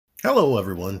Hello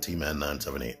everyone,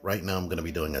 T-Man978. Right now I'm going to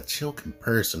be doing a chill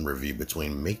comparison review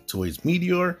between Maketoys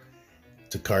Meteor,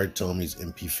 Takara Tomy's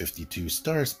MP-52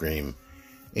 Starscream,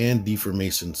 and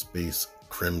Deformation Space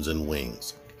Crimson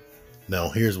Wings. Now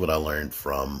here's what I learned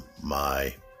from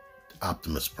my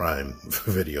Optimus Prime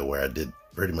video where I did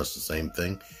pretty much the same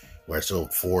thing, where I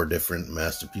showed 4 different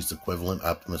Masterpiece equivalent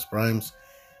Optimus Primes.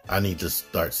 I need to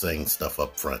start saying stuff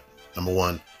up front. Number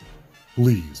 1,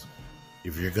 please,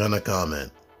 if you're gonna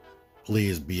comment,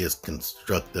 please be as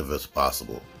constructive as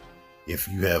possible. If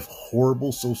you have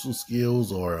horrible social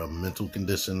skills or a mental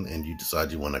condition and you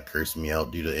decide you want to curse me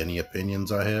out due to any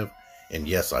opinions I have, and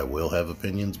yes, I will have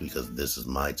opinions because this is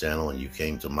my channel and you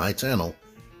came to my channel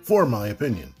for my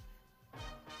opinion.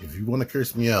 If you want to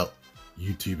curse me out,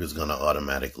 YouTube is going to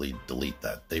automatically delete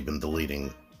that. They've been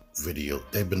deleting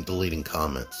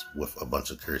comments with a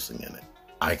bunch of cursing in it.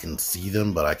 I can see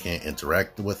them, but I can't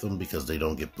interact with them because they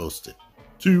don't get posted.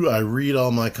 2, I read all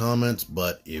my comments,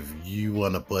 but if you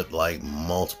want to put like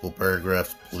multiple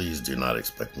paragraphs, please do not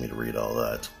expect me to read all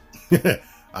that.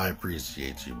 I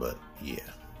appreciate you, but yeah.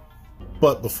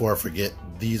 But before I forget,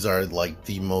 these are like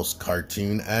the most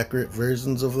cartoon accurate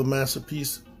versions of the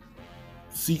Masterpiece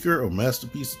Seeker or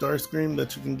Masterpiece Starscream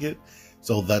that you can get.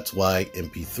 So that's why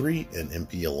MP3 and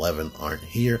MP-11 aren't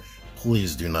here.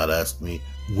 Please do not ask me,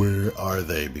 where are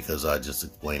they? Because I just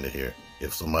explained it here.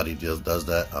 If somebody just does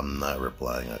that, I'm not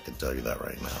replying. I can tell you that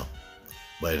right now.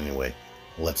 But anyway,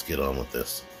 let's get on with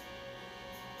this.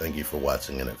 Thank you for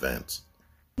watching in advance.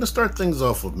 To start things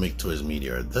off with Maketoys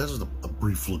Meteor, there's a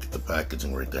brief look at the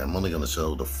packaging right there. I'm only going to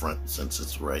show the front since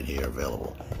it's right here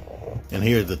available. And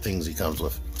here are the things he comes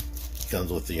with. He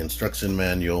comes with the instruction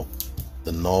manual,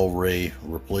 the null ray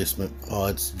replacement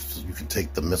pods. So you can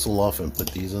take the missile off and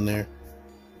put these in there.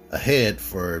 A head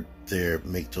for their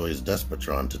Maketoys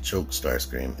Despotron to choke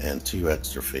Starscream, and 2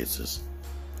 extra faces.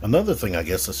 Another thing I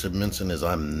guess I should mention is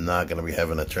I'm not going to be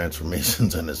having the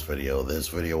transformations in this video. This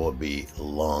video would be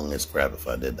long as crap if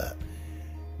I did that.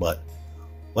 But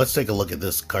let's take a look at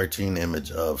this cartoon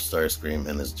image of Starscream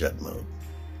in his jet mode.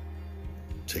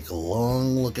 Take a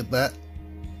long look at that.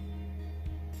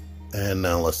 And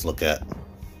now let's look at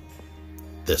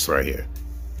this right here.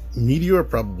 Meteor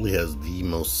probably has the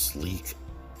most sleek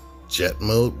jet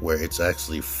mode, where it's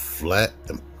actually flat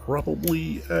and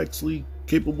probably actually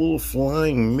capable of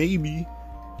flying, maybe,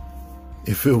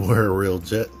 if it were a real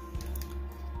jet.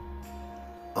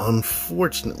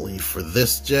 Unfortunately for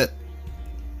this jet,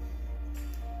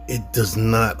 it does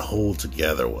not hold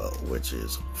together well, which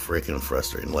is freaking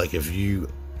frustrating. Like if you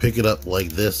pick it up like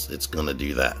this, it's gonna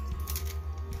do that.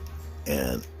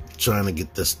 And trying to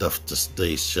get this stuff to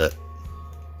stay shut,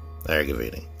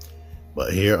 aggravating.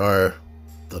 But here are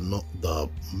the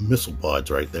missile pods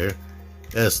right there.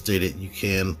 As stated, you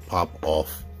can pop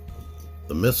off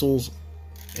the missiles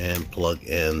and plug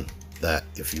in that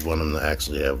if you want them to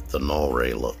actually have the null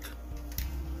ray look.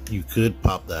 You could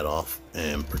pop that off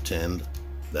and pretend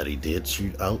that he did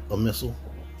shoot out a missile.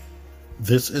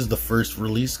 This is the first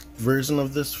release version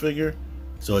of this figure,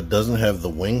 so it doesn't have the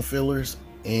wing fillers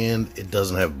and it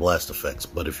doesn't have blast effects.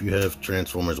 But if you have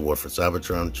Transformers War for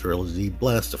Cybertron Trilogy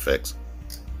blast effects,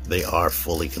 they are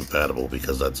fully compatible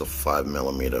because that's a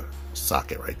 5mm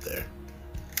socket right there.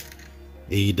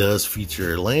 He does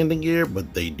feature landing gear,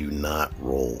 but they do not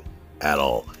roll at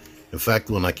all. In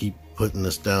fact, when I keep putting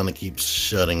this down, it keeps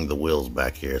shutting the wheels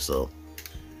back here. So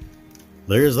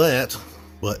there's that.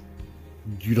 But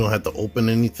you don't have to open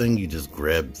anything. You just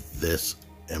grab this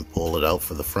and pull it out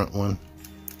for the front one.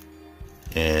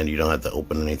 And you don't have to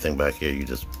open anything back here. You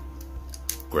just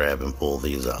grab and pull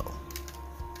these out.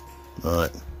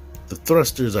 But the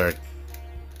thrusters are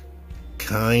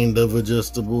kind of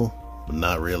adjustable, but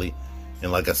not really.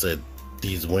 And like I said,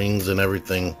 these wings and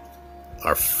everything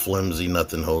are flimsy,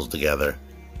 nothing holds together.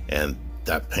 And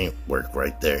that paint work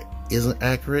right there isn't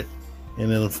accurate.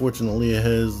 And then unfortunately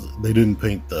they didn't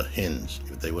paint the hinge.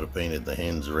 If they would have painted the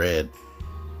hinge red,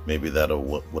 maybe that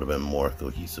would have been more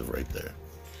cohesive right there.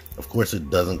 Of course, it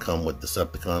doesn't come with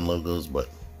Decepticon logos, but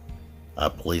I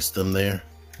placed them there.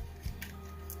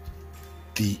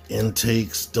 The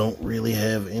intakes don't really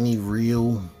have any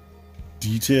real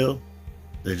detail.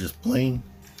 They're just plain.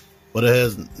 But it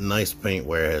has nice paint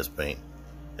where it has paint.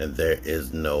 And there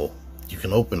is no... You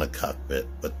can open a cockpit,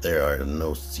 but there are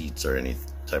no seats or any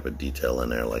type of detail in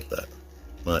there like that.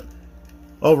 But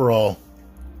overall,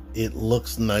 it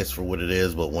looks nice for what it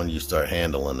is, but when you start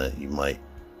handling it, you might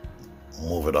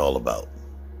move it all about.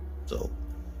 So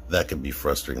that could be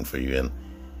frustrating for you. And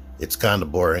it's kind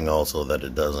of boring also that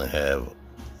it doesn't have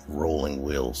rolling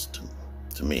wheels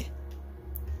to me.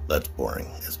 That's boring,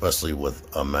 especially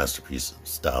with a Masterpiece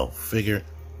style figure.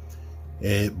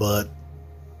 But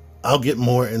I'll get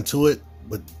more into it.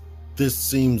 But this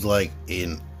seems like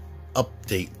an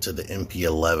update to the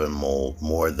MP-11 mold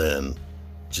more than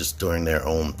just doing their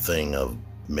own thing of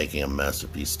making a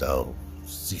masterpiece style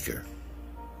Seeker.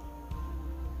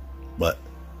 But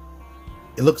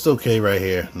it looks okay right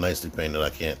here, nicely painted. I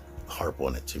can't harp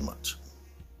on it too much.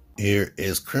 Here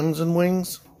is Crimson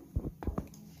Wings.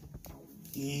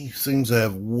 He seems to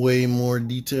have way more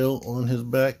detail on his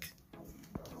back.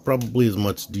 Probably as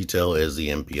much detail as the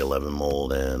MP-11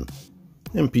 mold and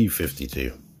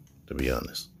MP-52, to be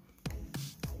honest.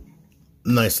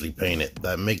 Nicely painted.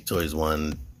 That Maketoys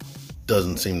one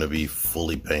doesn't seem to be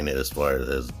fully painted as far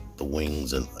as the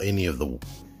wings and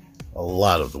a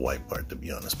lot of the white part, to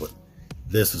be honest, but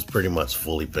this is pretty much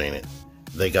fully painted.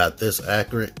 They got this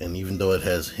accurate, and even though it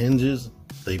has hinges,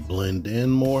 they blend in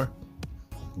more,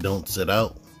 don't sit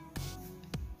out.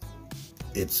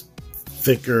 It's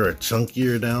thicker or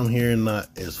chunkier down here, not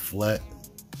as flat.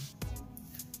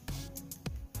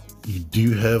 You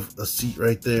do have a seat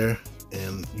right there,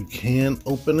 and you can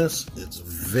open this. It's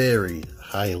very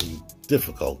highly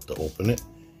difficult to open it,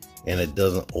 and it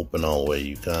doesn't open all the way.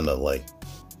 You kind of like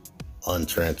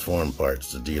untransform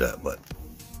parts to do that, but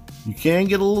you can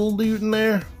get a little dude in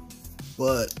there,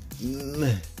 but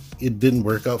it didn't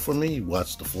work out for me.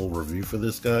 Watch the full review for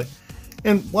this guy,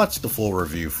 and watch the full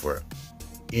review for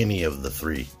any of the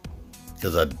three,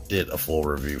 because I did a full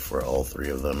review for all three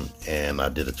of them, and I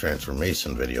did a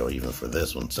transformation video even for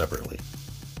this one separately,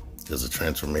 because the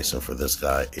transformation for this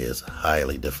guy is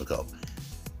highly difficult.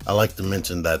 I like to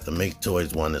mention that the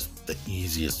Maketoys one is the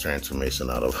easiest transformation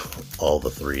out of all the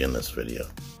three in this video.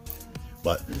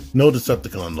 But no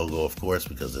Decepticon logo, of course,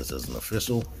 because this isn't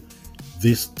official.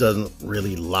 This doesn't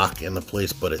really lock into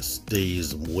place, but it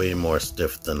stays way more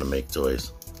stiff than the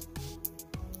Maketoys.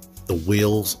 The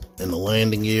wheels and the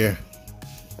landing gear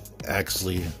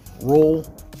actually roll.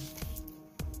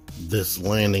 This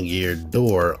landing gear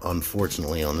door,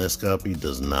 unfortunately on this copy,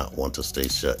 does not want to stay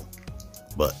shut.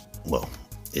 But, well,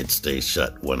 it stays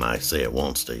shut when I say it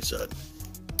won't stay shut.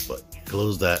 But you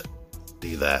close that,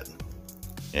 do that,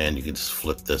 and you can just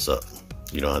flip this up.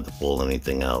 You don't have to pull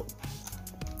anything out.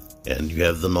 And you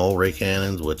have the null ray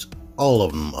cannons, which all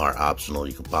of them are optional.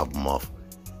 You can pop them off,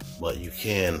 but you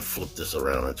can flip this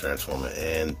around and transform it,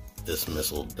 and this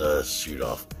missile does shoot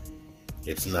off.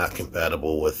 It's not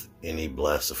compatible with any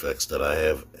blast effects that I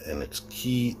have, and it's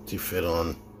key to fit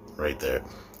on right there.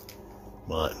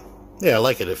 But yeah, I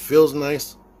like it. It feels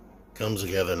nice, comes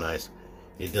together nice.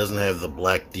 It doesn't have the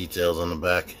black details on the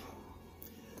back.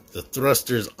 The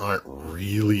thrusters aren't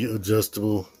really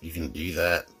adjustable. You can do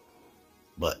that,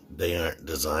 but they aren't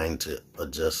designed to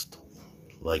adjust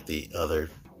like the other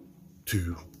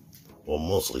two. Well,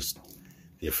 mostly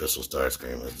the official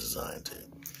Starscream is designed to.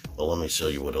 But let me show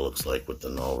you what it looks like with the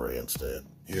null ray instead.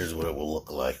 Here's what it will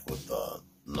look like with the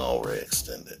null ray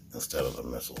extended instead of the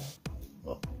missile.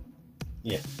 Well,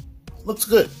 yeah, looks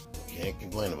good. Can't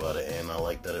complain about it, and I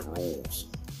like that it rolls.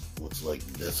 Looks like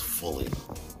this fully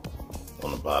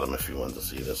on the bottom if you wanted to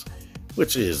see this,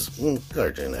 which is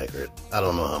cartoon accurate. I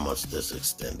don't know how much this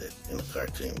extended in the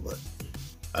cartoon, but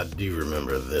I do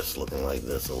remember this looking like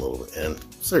this a little bit, and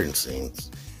certain scenes.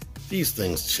 These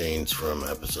things change from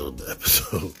episode to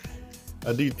episode.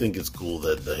 I do think it's cool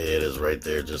that the head is right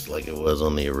there just like it was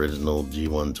on the original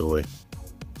G1 toy.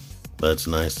 That's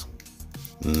nice.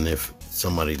 And if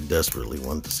somebody desperately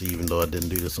wanted to see, even though I didn't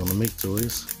do this on the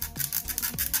Maketoys,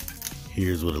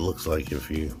 here's what it looks like if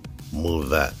you move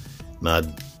that. Now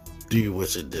I do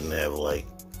wish it didn't have like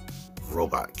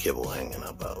robot kibble hanging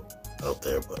up out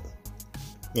there, but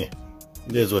yeah,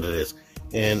 it is what it is.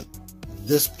 And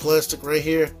this plastic right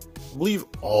here, I believe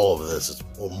all of this is,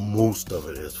 or most of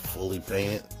it is fully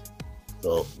painted.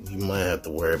 So you might have to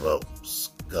worry about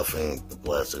scuffing the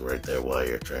plastic right there while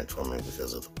you're transforming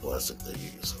because of the plastic they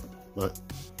use. But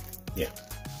yeah,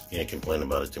 can't complain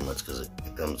about it too much because it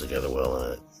comes together well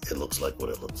and it looks like what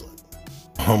it looks like.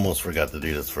 Almost forgot to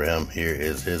do this for him. Here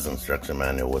is his instruction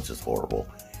manual, which is horrible.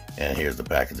 And here's the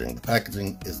packaging. The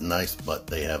packaging is nice, but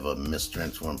they have a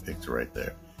mistransformed picture right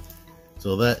there.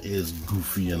 So that is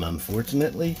goofy and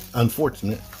unfortunate.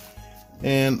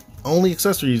 And only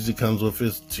accessories it comes with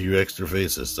is 2 extra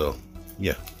faces. So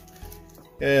yeah,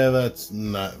 that's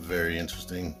not very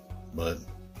interesting, but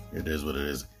it is what it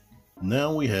is.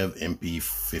 Now we have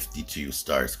MP-52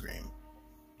 Starscream.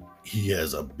 He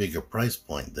has a bigger price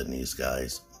point than these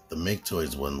guys. The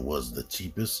Maketoys one was the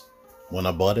cheapest. When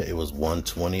I bought it, it was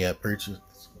 $120 at purchase,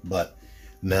 but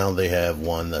now they have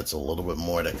one that's a little bit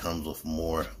more, that comes with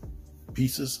more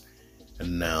pieces.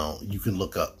 And now you can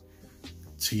look up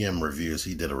TM reviews.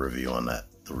 He did a review on that.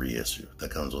 The reissue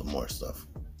that comes with more stuff.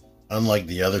 Unlike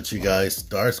the other two guys,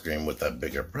 Starscream with that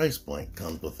bigger price point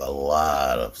comes with a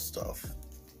lot of stuff.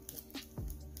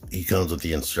 He comes with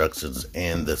the instructions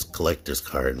and this collector's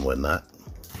card and whatnot.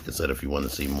 Like I said, if you want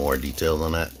to see more details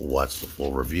on that, watch the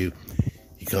full review.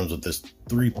 He comes with this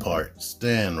 3-part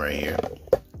stand right here,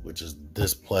 which is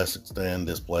this plastic stand,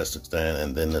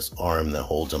 and then this arm that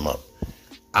holds him up.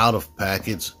 Out of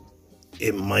package,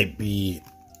 it might be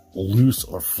loose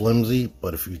or flimsy,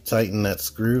 but if you tighten that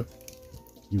screw,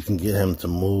 you can get him to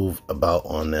move about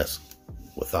on this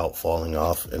without falling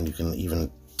off, and you can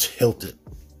even tilt it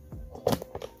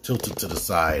to the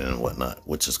side and whatnot,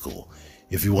 which is cool.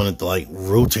 If you wanted to like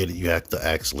rotate it, you have to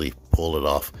actually pull it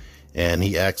off. And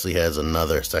he actually has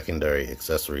another secondary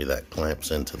accessory that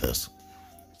clamps into this.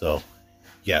 So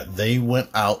yeah, they went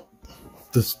out.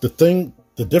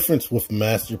 The difference with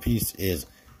Masterpiece is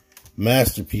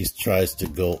Masterpiece tries to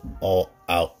go all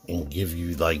out and give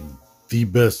you like the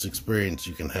best experience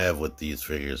you can have with these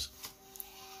figures,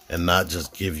 and not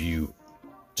just give you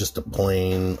just a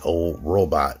plain old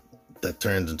robot that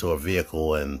turns into a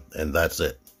vehicle and that's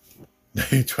it.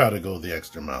 They try to go the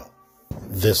extra mile.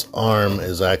 This arm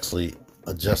is actually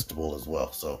adjustable as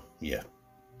well, so yeah.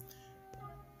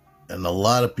 And a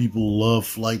lot of people love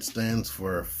flight stands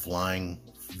for flying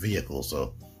vehicles,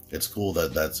 so it's cool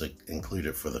that that's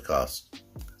included for the cost.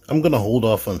 I'm going to hold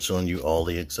off on showing you all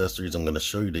the accessories. I'm going to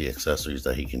show you the accessories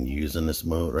that he can use in this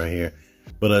mode right here.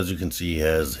 But as you can see, he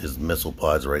has his missile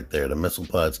pods right there. The missile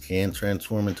pods can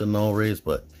transform into null rays,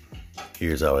 but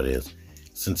here's how it is.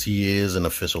 Since he is an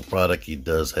official product, he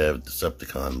does have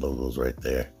Decepticon logos right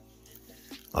there.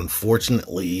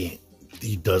 Unfortunately,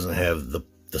 he doesn't have the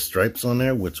stripes on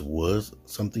there, which was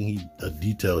something a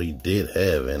detail he did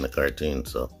have in the cartoon,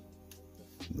 so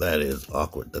that is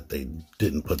awkward that they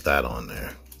didn't put that on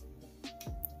there.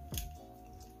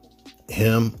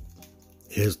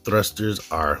 His thrusters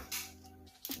are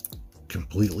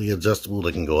completely adjustable.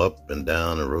 They can go up and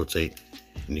down and rotate,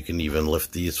 and you can even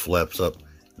lift these flaps up.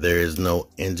 There is no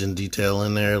engine detail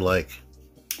in there like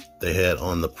they had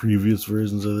on the previous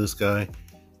versions of this guy.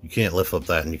 You can't lift up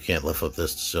that, and you can't lift up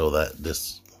this to show that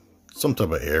this some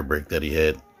type of air brake that he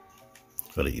had.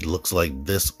 But it looks like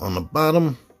this on the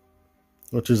bottom,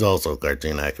 which is also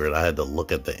cartoon accurate. I had to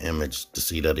look at the image to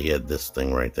see that he had this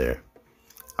thing right there.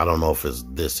 I don't know if it's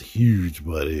this huge,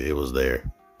 but it was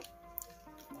there.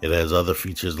 It has other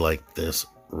features like this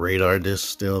radar disc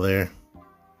still there,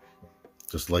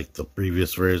 just like the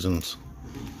previous versions.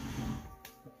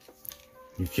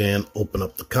 You can open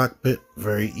up the cockpit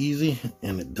very easy,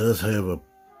 and it does have a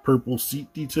purple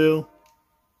seat detail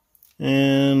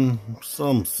and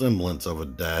some semblance of a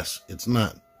dash. It's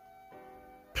not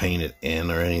painted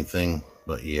in or anything,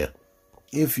 but yeah.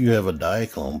 If you have a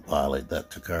Diaclone pilot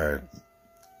that Takara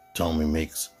Tomy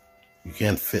makes, you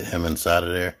can fit him inside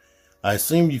of there. I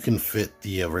assume you can fit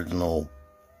the original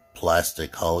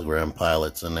plastic hologram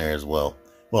pilots in there as well.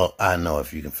 Well, I know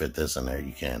if you can fit this in there,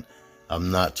 you can.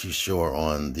 I'm not too sure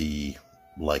on the,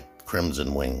 like,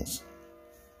 Crimson Wings.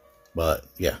 But,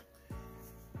 yeah.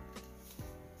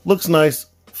 Looks nice.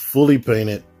 Fully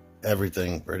painted.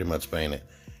 Everything pretty much painted.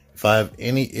 If I have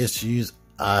any issues,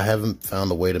 I haven't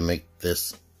found a way to make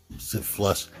this sit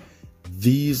flush.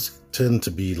 These tend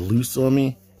to be loose on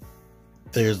me.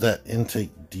 There's that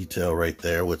intake detail right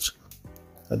there, which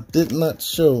I did not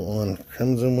show on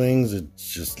Crimson Wings. It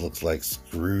just looks like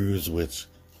screws, which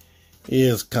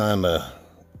is kind of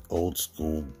old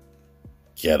school,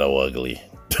 ghetto ugly,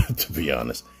 to be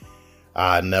honest.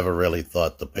 I never really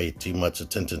thought to pay too much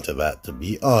attention to that, to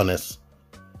be honest,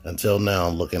 until now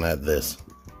I'm looking at this.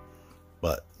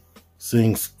 But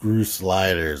seeing screw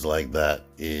sliders like that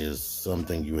is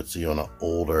something you would see on an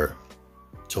older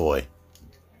toy.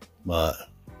 But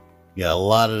yeah, a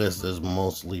lot of this is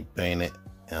mostly painted.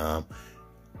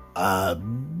 I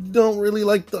don't really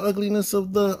like the ugliness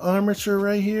of the armature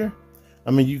right here.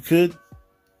 I mean, you could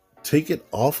take it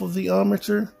off of the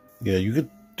armature. Yeah, you could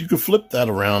flip that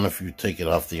around if you take it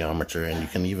off the armature, and you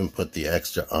can even put the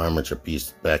extra armature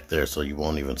piece back there so you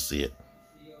won't even see it.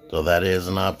 So that is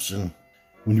an option.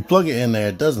 When you plug it in there,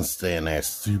 it doesn't stay in there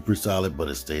super solid, but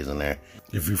it stays in there.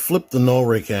 If you flip the null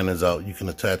ray cannons out, you can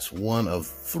attach one of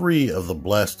 3 of the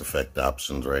blast effect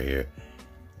options right here.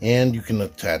 And you can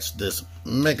attach this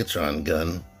Megatron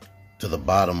gun to the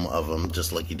bottom of them,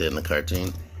 just like you did in the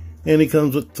cartoon. And it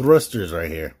comes with thrusters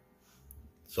right here.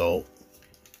 So,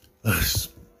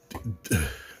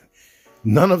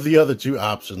 none of the other 2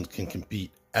 options can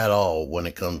compete at all when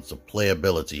it comes to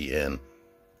playability and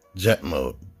jet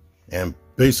mode. And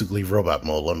basically robot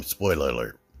mode. Spoiler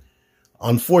alert.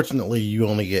 Unfortunately, you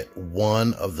only get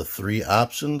one of the 3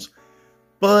 options.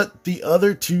 But the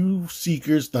other two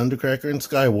Seekers, Thundercracker and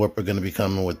Skywarp, are going to be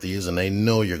coming with these, and they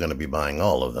know you're going to be buying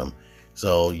all of them.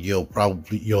 So you'll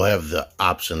have the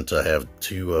option to have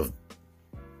 2 of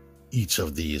each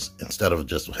of these instead of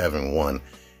just having 1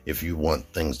 if you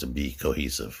want things to be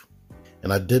cohesive.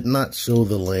 And I did not show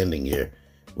the landing gear,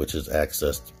 which is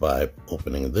accessed by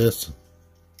opening this,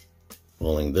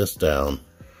 pulling this down.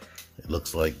 It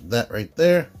looks like that right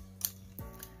there.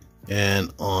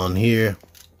 And on here,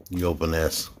 you open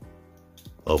this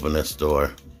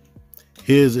door.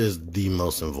 His is the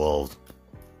most involved,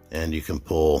 and you can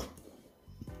pull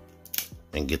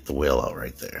and get the wheel out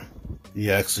right there. He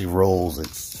actually rolls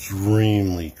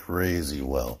extremely crazy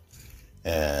well,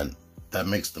 and that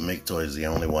makes the Maketoys the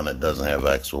only one that doesn't have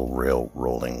actual rail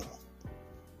rolling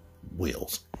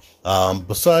wheels.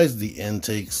 Besides the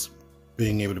intakes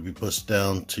being able to be pushed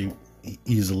down too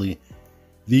easily,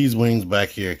 these wings back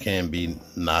here can be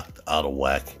knocked out of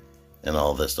whack and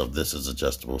all this stuff. This is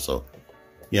adjustable. So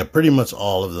yeah, pretty much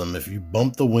all of them. If you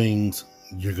bump the wings,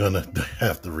 you're gonna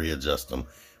have to readjust them,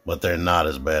 but they're not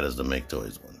as bad as the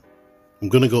Maketoys one. I'm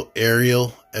gonna go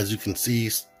aerial. As you can see,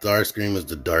 Starscream is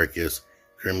the darkest.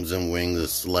 Crimson Wings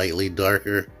is slightly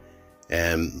darker,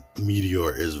 and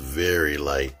Meteor is very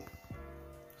light.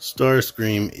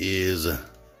 Starscream is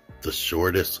the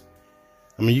shortest.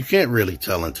 I mean, you can't really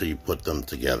tell until you put them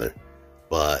together,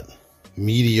 but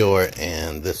Meteor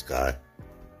and this guy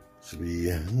should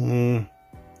be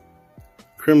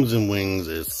Crimson Wings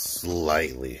is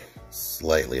slightly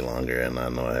longer, and I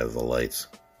know I have the lights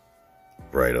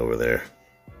right over there.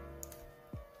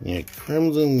 Yeah,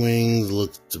 Crimson Wings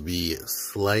looks to be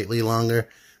slightly longer,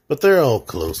 but they're all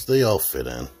close. They all fit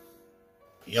in.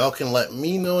 Y'all can let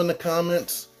me know in the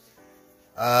comments.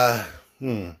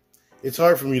 It's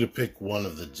hard for me to pick one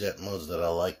of the jet modes that I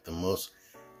like the most,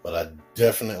 but I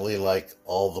definitely like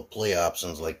all the play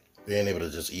options, like being able to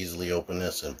just easily open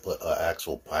this and put an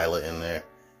actual pilot in there.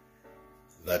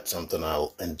 That's something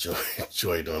I'll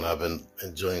enjoy doing. I've been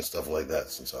enjoying stuff like that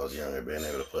since I was younger, being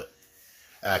able to put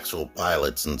actual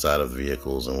pilots inside of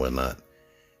vehicles and whatnot,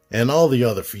 and all the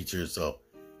other features. So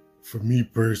for me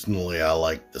personally, I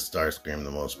like the Starscream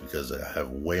the most because I have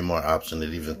way more option.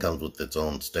 It even comes with its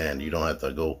own stand. You don't have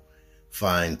to go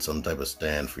find some type of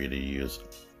stand for you to use.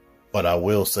 But I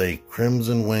will say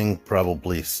Crimson Wing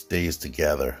probably stays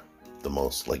together the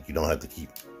most. Like, you don't have to keep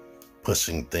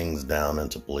pushing things down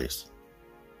into place.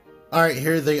 Alright,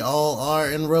 here they all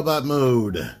are in robot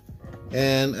mode.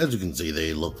 And as you can see,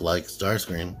 they look like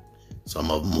Starscream.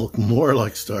 Some of them look more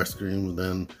like Starscream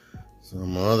than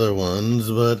some other ones,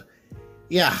 but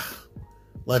yeah.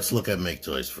 Let's look at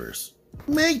Maketoys first.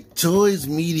 Maketoys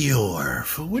Meteor.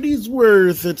 For what he's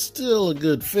worth, it's still a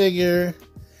good figure.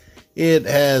 It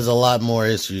has a lot more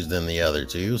issues than the other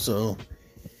two, so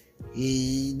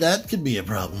that could be a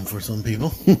problem for some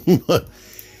people. But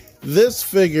this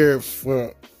figure,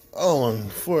 for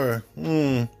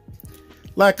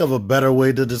lack of a better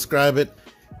way to describe it,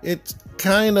 it's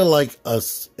kind of like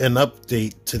an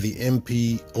update to the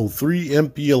MP-03,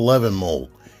 MP-11 mold.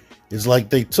 It's like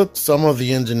they took some of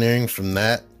the engineering from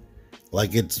that.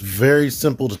 Like, it's very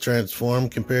simple to transform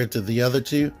compared to the other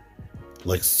two.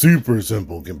 Like, super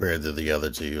simple compared to the other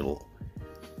two.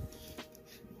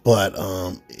 But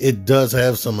it does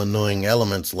have some annoying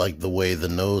elements, like the way the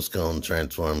nose cone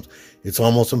transforms. It's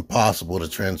almost impossible to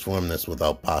transform this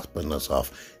without popping this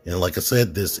off. And like I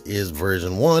said, this is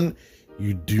version 1.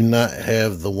 You do not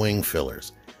have the wing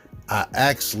fillers. I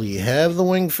actually have the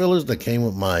wing fillers that came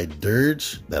with my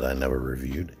Dirge that I never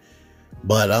reviewed.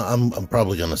 But I'm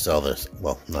probably going to sell this.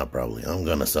 Well, not probably. I'm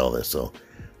going to sell this. So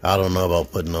I don't know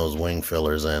about putting those wing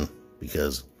fillers in,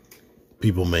 because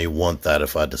people may want that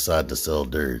if I decide to sell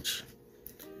Dirge.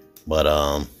 But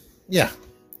yeah,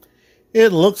 it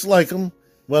looks like them.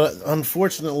 But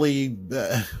unfortunately,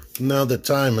 now that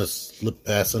time has slipped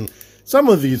past, and some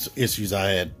of these issues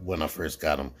I had when I first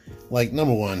got them. Like,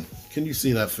 number one, can you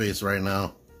see that face right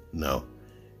now? No.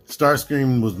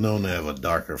 Starscream was known to have a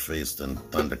darker face than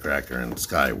Thundercracker and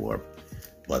Skywarp,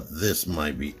 but this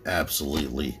might be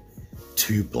absolutely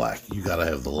too black. You gotta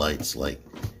have the lights like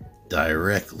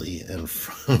directly in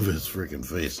front of his freaking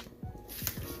face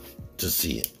to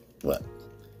see it. But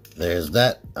there's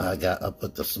that. I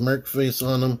put the smirk face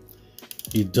on him.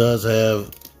 He does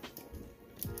have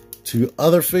two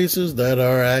other faces that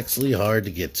are actually hard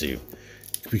to get to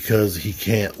because he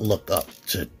can't look up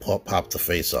to pop the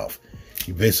face off.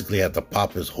 You basically have to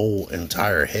pop his whole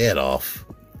entire head off,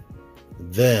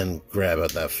 then grab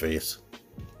at that face,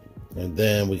 and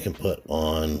then we can put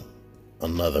on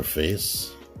another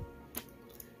face.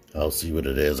 I'll see what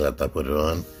it is after I put it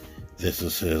on. This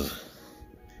is his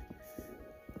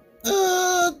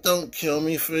don't kill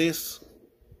me face,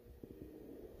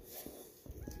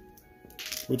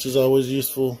 which is always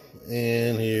useful.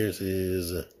 And here's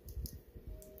his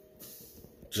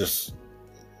just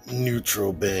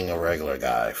neutral being a regular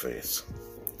guy face.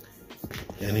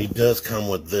 And he does come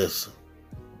with this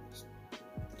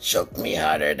choke me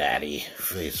harder daddy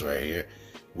face right here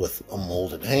with a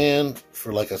molded hand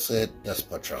for, like I said,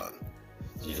 Despotron.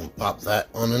 So you can pop that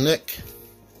on the neck,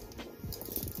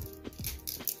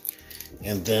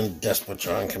 and then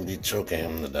Despotron can be choking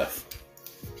him to death,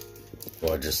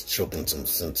 or just choking some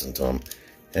sense into him.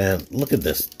 And look at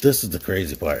this. This is the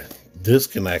crazy part. This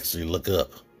can actually look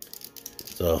up.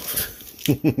 So,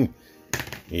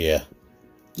 yeah.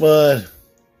 But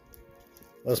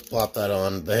let's plop that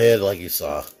on. The head, like you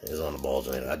saw, is on the ball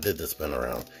joint. I did the spin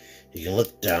around. You can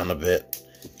look down a bit.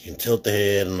 You can tilt the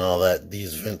head and all that.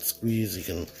 These vents squeeze. You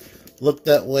can look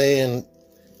that way. And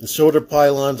the shoulder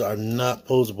pylons are not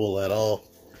posable at all.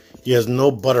 He has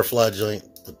no butterfly joint,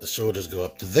 but the shoulders go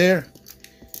up to there.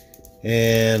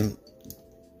 And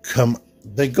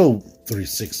they go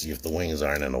 360 if the wings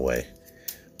aren't in the way.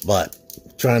 But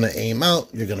trying to aim out,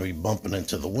 you're going to be bumping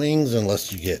into the wings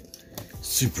unless you get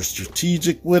super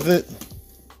strategic with it.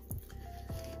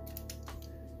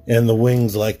 And the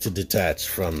wings like to detach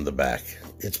from the back.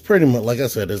 It's pretty much, like I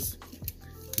said, it's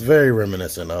very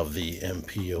reminiscent of the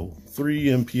MP-03,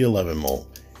 MP-11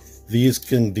 mold. These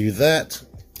can do that.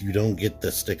 You don't get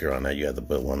the sticker on that. You have to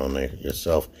put one on there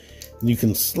yourself. And you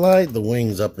can slide the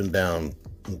wings up and down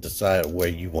and decide where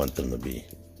you want them to be.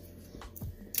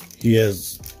 He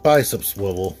has bicep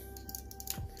swivel,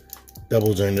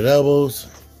 double jointed elbows.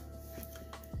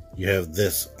 You have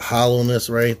this hollowness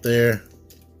right there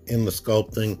in the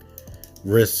sculpting.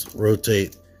 Wrists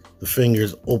rotate, the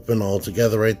fingers open all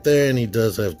together right there, and he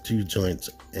does have two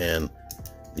joints and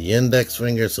the index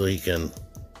finger so he can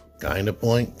kind of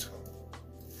point.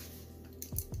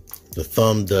 The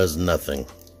thumb does nothing,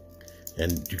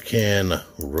 and you can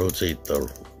rotate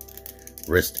the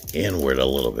wrist inward a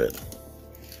little bit.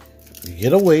 You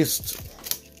get a waist,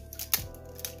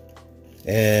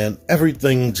 and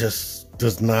everything just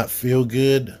does not feel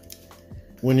good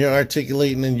when you're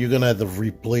articulating, and you're gonna have to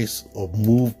replace or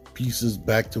move pieces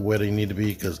back to where they need to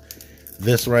be, because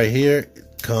this right here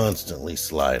constantly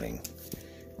sliding.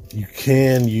 You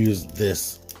can use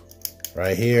this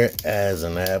right here as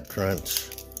an ab crunch,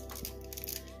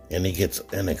 and he gets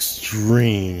an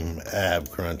extreme ab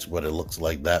crunch, but it looks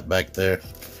like that back there.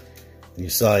 You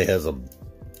saw he has a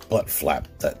butt flap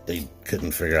that they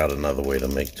couldn't figure out another way to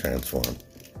make transform.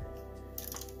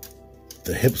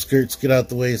 The hip skirts get out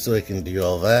the way so he can do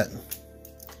all that.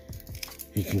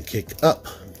 He can kick up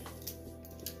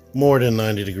more than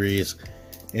 90 degrees.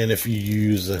 And if you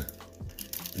use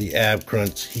the ab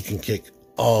crunch, he can kick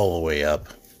all the way up.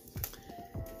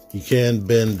 He can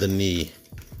bend the knee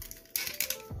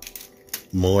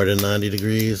more than 90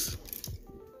 degrees.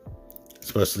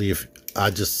 Especially if I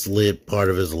just slid part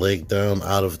of his leg down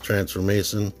out of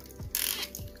transformation.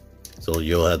 So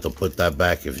you'll have to put that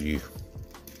back if you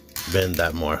bend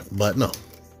that more. But no,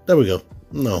 there we go.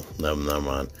 No, never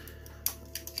mind.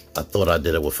 I thought I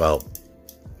did it without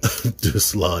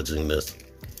dislodging this,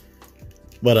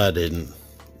 but I didn't.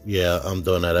 Yeah, I'm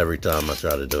doing that every time I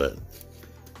try to do it.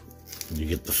 You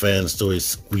get the fans to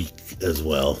squeak as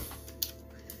well.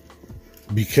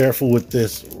 Be careful with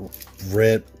this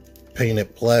red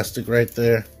painted plastic right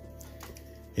there,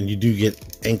 and you do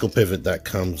get ankle pivot that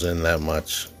comes in that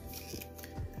much.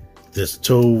 This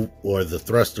toe or the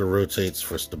thruster rotates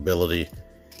for stability,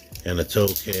 and the toe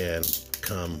can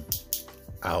come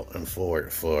out and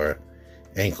forward for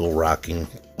ankle rocking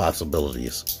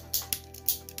possibilities.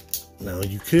 Now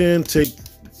you can take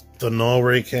the null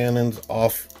ray cannons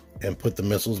off and put the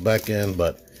missiles back in,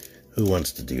 but who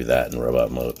wants to do that in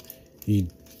robot mode? He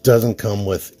doesn't come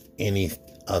with any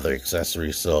other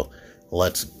accessories, so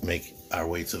let's make our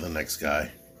way to the next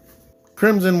guy.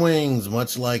 Crimson Wings,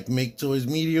 much like Maketoys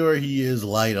Meteor, he is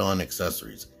light on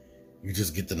accessories. You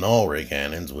just get the null ray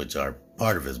cannons, which are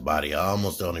part of his body. I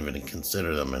almost don't even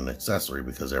consider them an accessory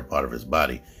because they're part of his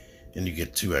body, and you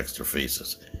get 2 extra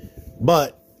faces.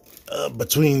 But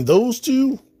between those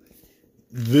two,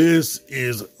 this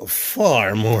is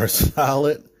far more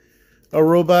solid a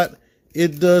robot.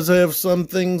 It does have some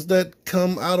things that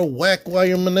come out of whack while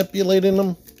you're manipulating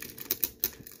them,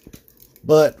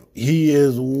 but he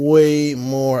is way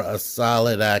more a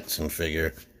solid action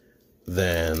figure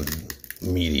than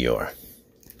Meteor.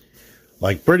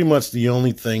 Like, pretty much the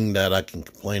only thing that I can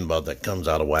complain about that comes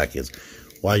out of whack is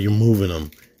while you're moving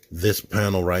them, this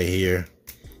panel right here,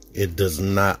 it does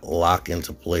not lock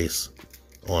into place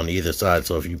on either side.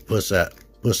 So if you push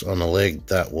on the leg,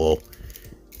 that will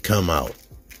come out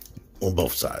on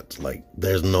both sides. Like,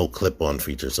 there's no clip-on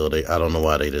feature, so I don't know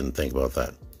why they didn't think about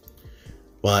that.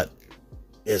 But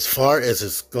as far as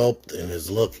his sculpt and his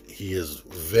look, he is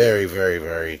very, very,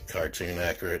 very cartoon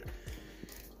accurate.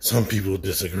 Some people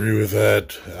disagree with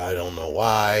that. I don't know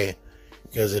why,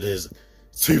 because it is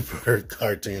super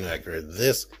cartoon accurate.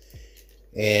 This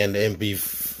and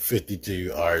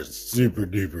MP-52 are super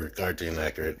duper cartoon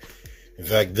accurate. In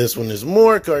fact, this one is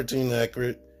more cartoon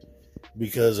accurate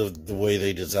because of the way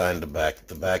they designed the back.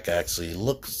 The back actually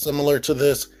looks similar to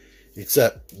this,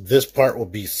 except this part will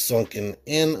be sunken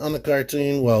in on the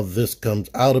cartoon while this comes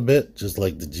out a bit, just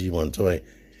like the G1 toy.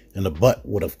 And the butt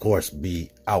would, of course, be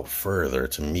out further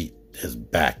to meet his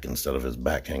back instead of his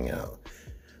back hanging out.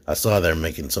 I saw they're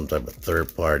making some type of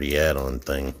third-party add-on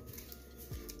thing.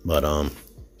 But,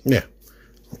 yeah.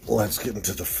 Let's get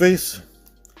into the face.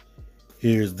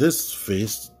 Here's this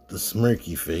face, the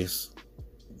smirky face.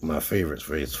 My favorite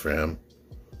face for him.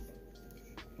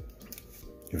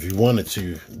 If you wanted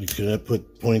to, you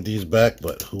could point these back,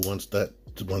 but who wants to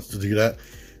do that?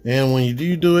 And when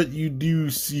you do it, you do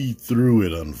see through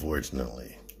it,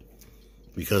 unfortunately,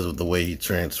 because of the way he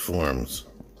transforms.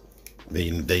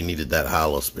 They needed that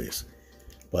hollow space,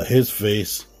 but his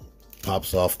face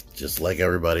pops off just like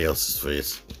everybody else's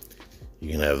face.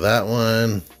 You can have that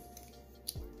one.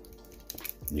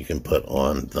 You can put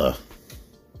on the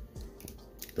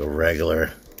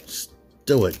regular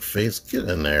stoic face. Get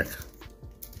in there.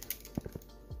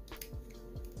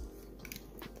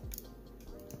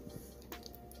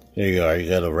 Here you are. You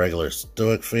got a regular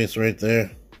stoic face right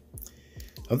there.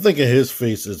 I'm thinking his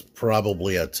face is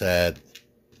probably a tad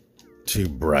too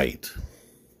bright.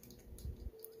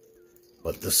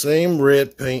 But the same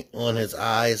red paint on his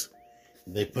eyes,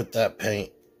 they put that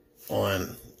paint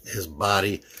on his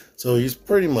body. So he's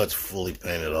pretty much fully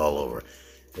painted all over.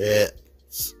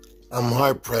 I'm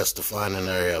hard pressed to find an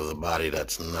area of the body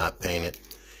that's not painted.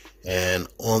 And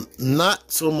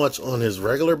not so much on his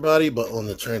regular body, but on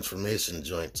the transformation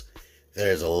joints,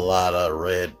 there's a lot of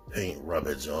red paint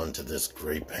rubbage onto this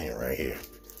gray paint right here.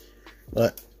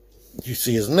 But you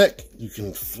see his neck, you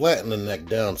can flatten the neck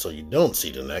down so you don't see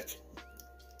the neck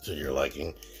to your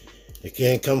liking. It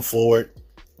can't come forward.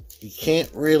 You can't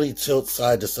really tilt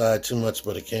side to side too much,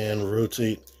 but it can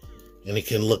rotate, and it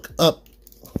can look up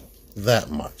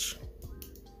that much.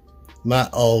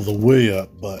 Not all the way up,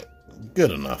 but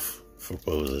good enough for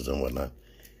poses and whatnot.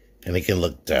 And it can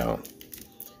look down.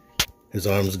 His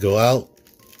arms go out,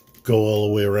 go all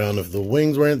the way around. If the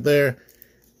wings weren't there,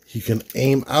 he can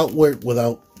aim outward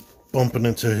without bumping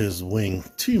into his wing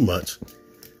too much.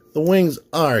 The wings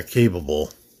are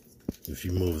capable, if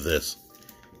you move this,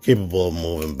 capable of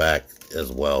moving back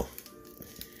as well.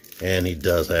 And he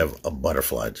does have a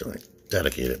butterfly joint,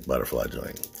 dedicated butterfly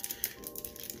joint.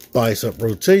 Bicep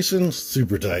rotation,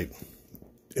 super tight.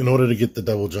 In order to get the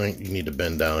double joint, you need to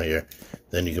bend down here.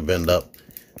 Then you can bend up.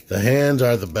 The hands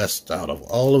are the best out of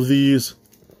all of these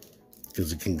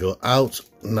because it can go out,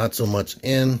 not so much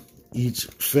in. Each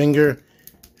finger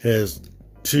has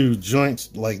two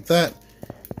joints like that.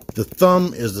 The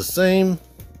thumb is the same.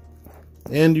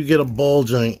 And you get a ball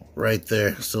joint right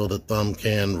there so the thumb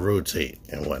can rotate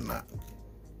and whatnot.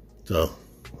 So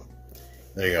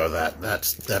there you go.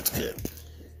 That's good.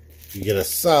 You get a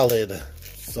solid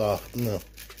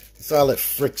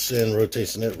friction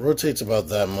rotation. It rotates about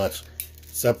that much.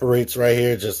 Separates right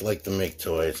here just like the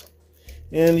Maketoys.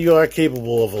 And you are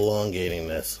capable of elongating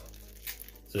this.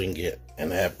 So you can get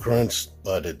an ab crunch,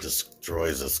 but it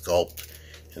destroys the sculpt.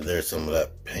 And there's some of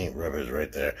that paint rubbage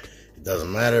right there. It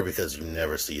doesn't matter because you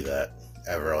never see that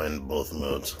ever in both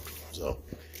modes. So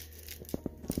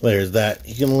there's that.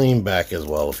 You can lean back as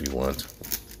well if you want.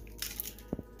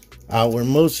 Outward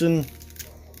motion,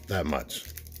 that much.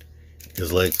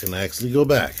 His legs can actually go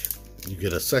back. You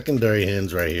get a secondary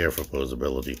hinge right here for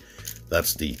posability.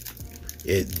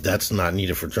 That's not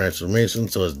needed for transformation,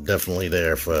 so it's definitely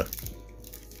there for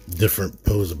different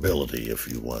posability if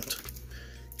you want.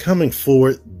 Coming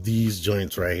forward, these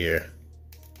joints right here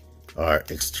are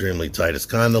extremely tight. It's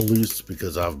kind of loose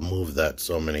because I've moved that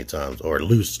so many times, or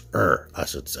looser, I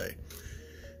should say.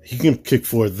 He can kick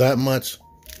forward that much,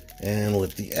 and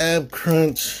with the ab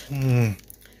crunch,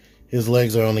 his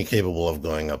legs are only capable of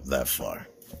going up that far.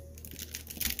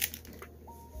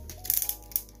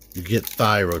 You get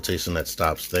thigh rotation that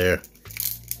stops there.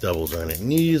 Double jointed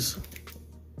knees.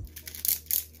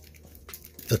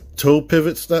 The toe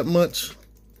pivots that much,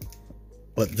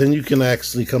 but then you can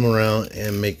actually come around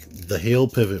and make the heel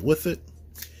pivot with it.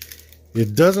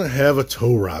 It doesn't have a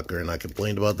toe rocker, and I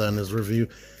complained about that in this review,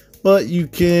 but you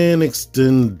can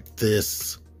extend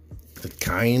this to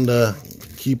kinda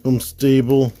keep them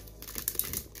stable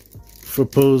for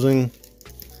posing.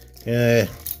 Yeah.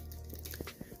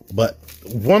 But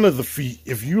one of the feet,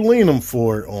 if you lean them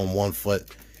forward on one foot,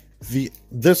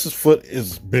 this foot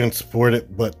is being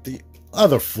supported, but the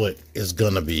other foot is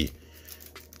gonna be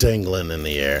dangling in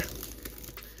the air.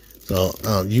 So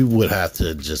you would have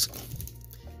to just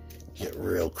get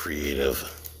real creative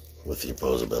with your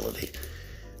posability.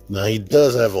 Now he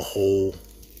does have a hole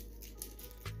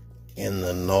in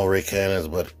the null ray cannons,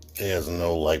 but it has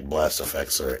no like blast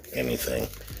effects or anything.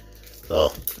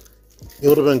 So it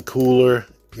would have been cooler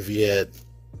if he had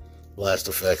blast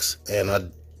effects, and I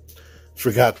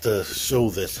forgot to show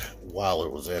this while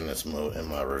it was in this mode in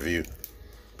my review.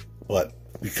 But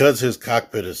because his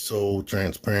cockpit is so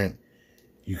transparent,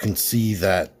 you can see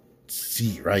that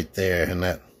seat right there, and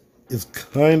that is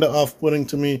kind of off-putting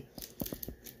to me.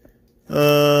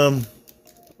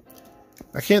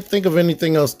 I can't think of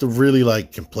anything else to really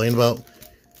like complain about,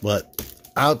 but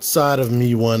outside of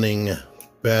me wanting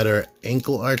better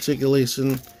ankle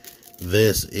articulation,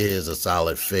 this is a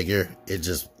solid figure. It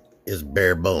just is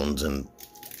bare bones and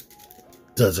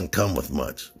doesn't come with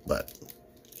much, but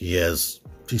he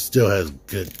still has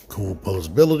good, cool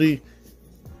posability.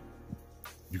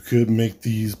 You could make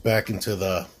these back into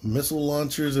the missile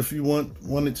launchers if you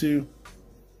wanted to,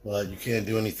 but you can't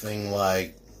do anything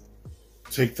like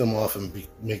take them off and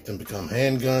make them become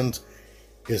handguns.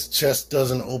 His chest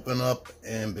doesn't open up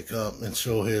and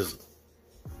show his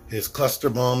cluster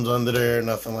bombs under there,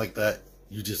 nothing like that.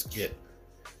 You just get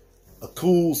a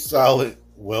cool, solid,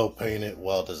 well-painted,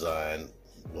 well-designed,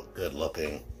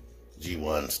 good-looking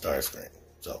G1 Starscream.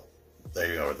 So, there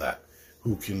you go with that.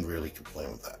 Who can really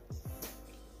complain with that?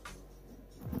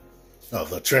 Now,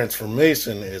 the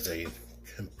transformation is a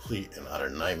complete and utter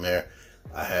nightmare.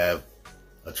 I have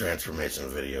a transformation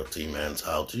video, T-Man's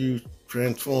How to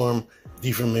Transform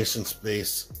Deformation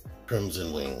Space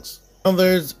Crimson Wings. Now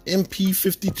there's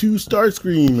MP-52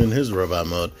 Starscream in his robot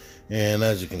mode, and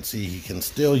as you can see, he can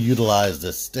still utilize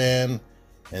this stand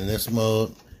in this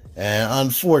mode, and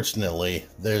unfortunately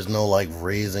there's no like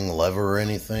raising lever or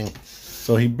anything,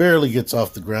 so he barely gets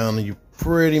off the ground, and you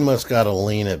pretty much gotta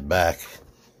lean it back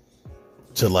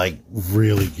to like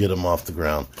really get him off the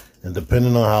ground. And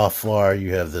depending on how far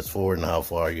you have this forward and how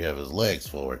far you have his legs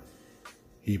forward,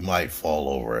 he might fall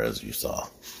over, as you saw.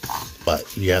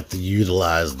 But you have to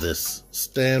utilize this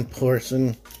stand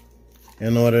portion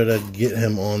in order to get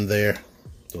him on there.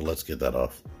 So let's get that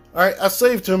off. Alright, I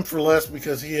saved him for last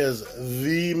because he has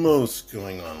the most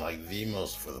going on. Like the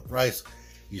most for the price.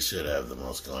 You should have the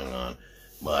most going on.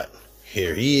 But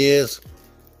here he is.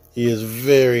 He is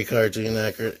very cartoon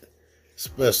accurate,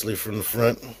 especially from the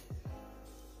front.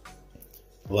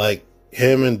 Like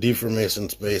him in Deformation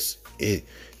Space,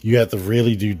 you have to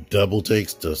really do double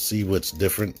takes to see what's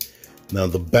different. Now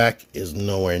the back is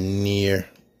nowhere near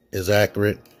as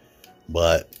accurate,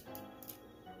 but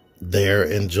they're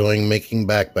enjoying making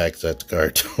backpacks at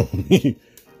Takara Tomy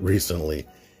recently.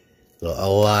 So a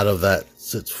lot of that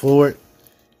sits forward.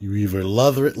 You either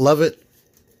love it,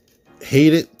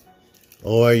 hate it,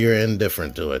 or you're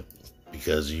indifferent to it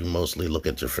because you mostly look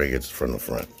at your figures from the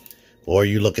front. Or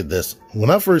you look at this. When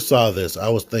I first saw this, I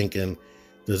was thinking,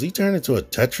 does he turn into a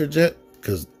Tetrajet?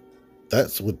 Because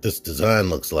that's what this design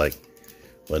looks like.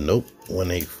 But nope, when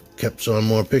they kept showing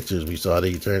more pictures, we saw that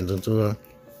he turns into a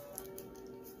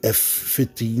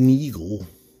F-15 Eagle.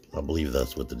 I believe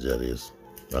that's what the jet is.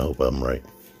 I hope I'm right.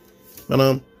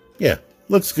 But yeah,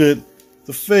 looks good.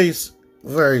 The face,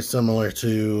 very similar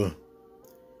to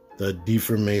the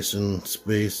Deformation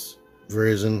Space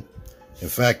version. In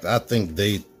fact, I think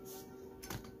they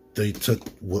took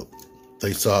what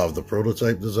they saw of the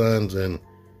prototype designs and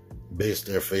based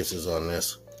their faces on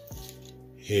this.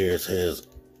 Here's his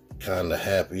kind of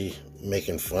happy,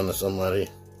 making fun of somebody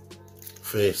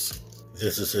face.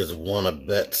 This is his wanna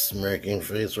bet smirking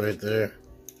face right there.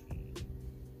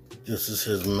 This is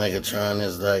his Megatron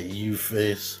is that you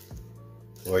face.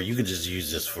 Or you could just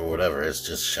use this for whatever, it's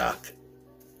just shock.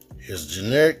 His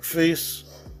generic face.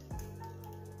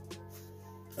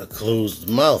 A closed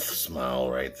mouth smile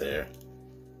right there.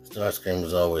 Starscream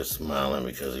was always smiling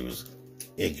because he was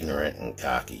ignorant and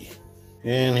cocky.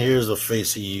 And here's a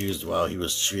face he used while he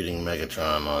was shooting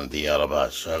Megatron on the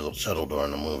Autobot shuttle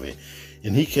during the movie.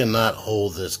 And he cannot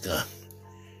hold this gun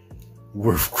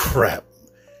worth crap.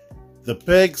 The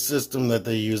peg system that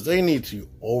they use, they need to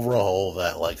overhaul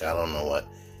that like I don't know what.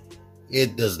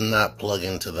 It does not plug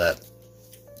into that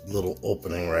little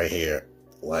opening right here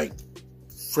like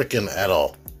freaking at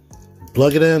all.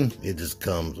 Plug it in, it just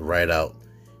comes right out.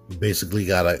 You basically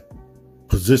gotta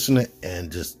position it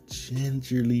and just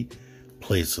gingerly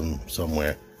place them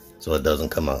somewhere. so it doesn't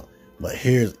come out. But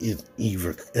here's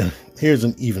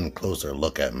an even closer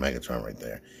look at Megatron right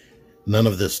there. None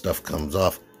of this stuff comes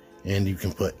off, and you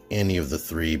can put any of the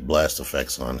 3 blast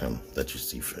effects on him that you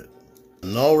see fit.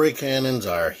 Null ray cannons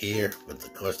are here, but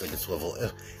of course they can swivel.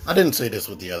 I didn't say this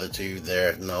with the other 2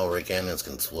 there. Null ray cannons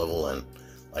can swivel and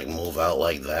like move out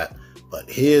like that, but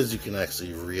his you can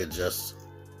actually readjust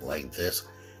like this.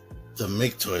 The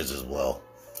Maketoys as well.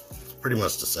 It's pretty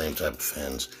much the same type of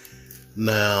hinge.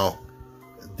 Now,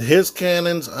 his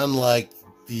cannons, unlike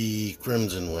the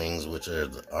Crimson Wings, which are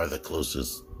the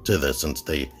closest to this since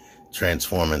they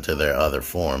transform into their other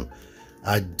form,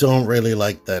 I don't really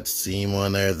like that seam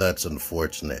on there. That's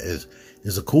unfortunate.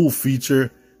 It's a cool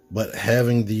feature, but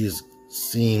having these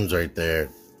seams right there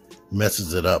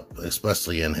messes it up,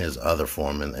 especially in his other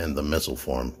form and the missile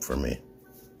form for me.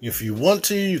 If you want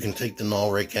to, you can take the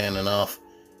null ray cannon off,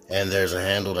 and there's a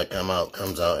handle that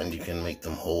comes out, and you can make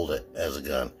them hold it as a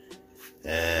gun.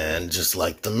 And just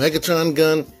like the Megatron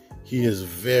gun, he is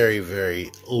very,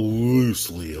 very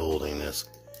loosely holding this,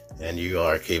 and you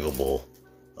are capable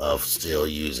of still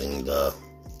using the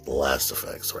blast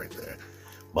effects right there,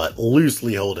 but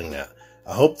loosely holding that.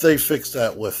 I hope they fix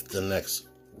that with the next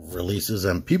releases,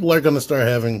 and people are going to start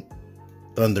having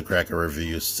Thundercracker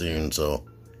reviews soon, so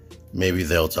maybe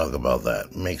they'll talk about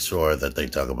that. Make sure that they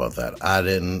talk about that. I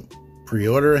didn't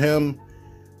pre-order him,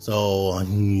 so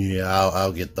yeah,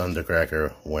 I'll get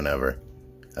Thundercracker whenever.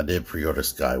 I did pre-order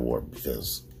Skywarp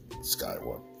because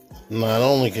Skywarp. Not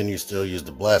only can you still use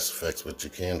the blast effects, but you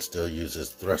can still use his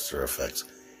thruster effects.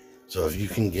 So if you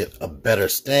can get a better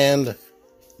stand,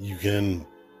 you can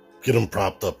get him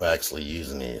propped up actually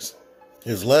using these.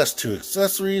 His last 2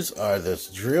 accessories are this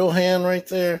drill hand right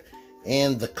there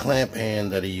and the clamp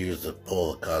hand that he used to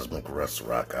pull the cosmic rust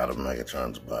rock out of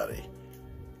Megatron's body.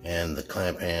 And the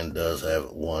clamp hand does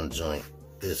have 1 joint.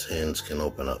 This hinge can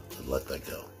open up to let that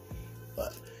go.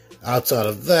 But outside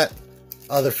of that,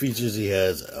 other features he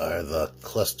has are the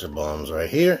cluster bombs right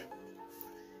here.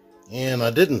 And I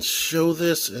didn't show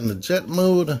this in the jet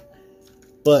mode,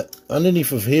 but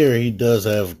underneath of here, he does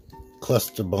have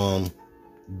cluster bomb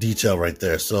detail right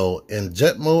there. So in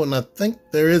jet mode, and I think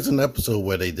there is an episode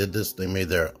where they did this, they made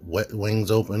their wet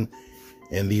wings open,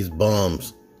 and these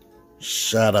bombs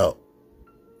shot out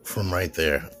from right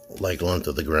there, like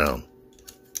onto the ground.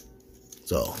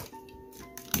 So,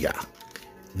 yeah.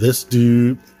 This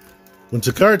dude, when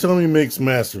Takara Tomy makes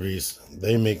Masterpiece,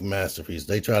 they make Masterpiece.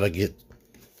 They try to get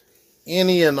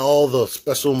any and all the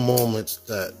special moments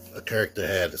that a character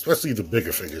had, especially the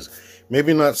bigger figures.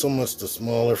 Maybe not so much the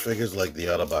smaller figures like the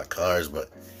Autobot cars, but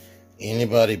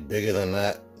anybody bigger than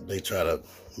that, they try to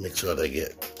make sure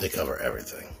they cover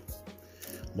everything.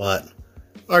 But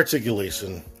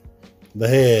articulation, the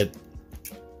head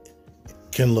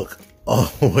can look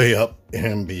all the way up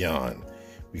and beyond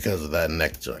because of that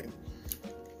neck joint.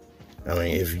 I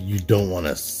mean, if you don't want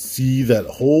to see that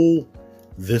hole,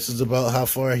 this is about how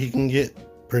far he can get.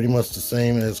 Pretty much the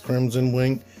same as Crimson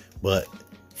Wing, but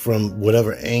from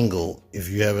whatever angle, if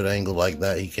you have it angled like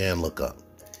that, he can look up.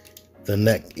 The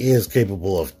neck is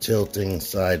capable of tilting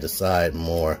side to side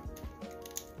more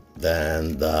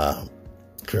than the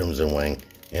Crimson Wing,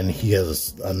 and he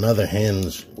has another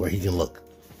hinge where he can look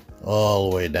all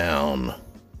the way down.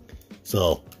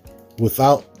 So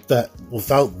without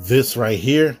this right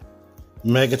here,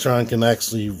 Megatron can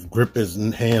actually grip his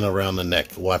hand around the neck.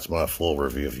 Watch my full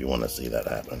review if you want to see that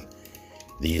happen.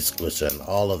 These squish, and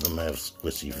all of them have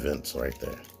squishy vents right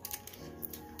there.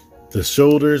 The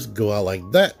shoulders go out like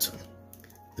that.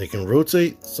 They can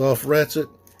rotate, soft ratchet,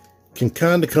 can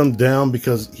kind of come down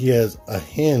because he has a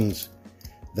hinge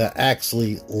that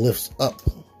actually lifts up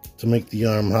to make the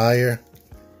arm higher,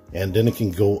 and then it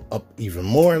can go up even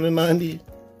more than 90.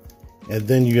 And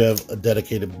then you have a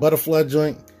dedicated butterfly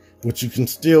joint, which you can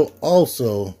still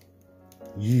also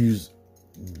use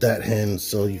that hinge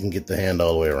so you can get the hand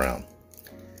all the way around.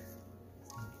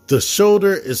 The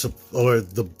shoulder is, or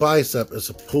the bicep is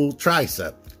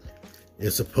tricep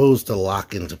is supposed to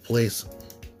lock into place,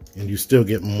 and you still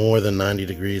get more than 90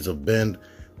 degrees of bend.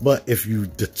 But if you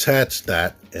detach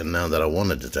that, and now that I want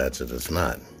to detach it, it's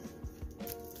not.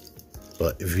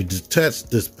 But if you detach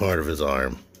this part of his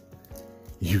arm,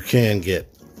 you can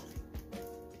get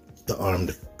the arm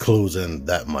to close in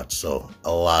that much. So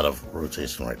a lot of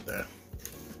rotation right there.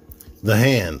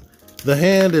 The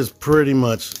hand is pretty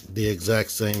much the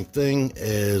exact same thing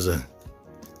as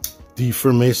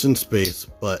Deformation space,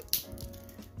 but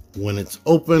when it's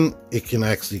open, it can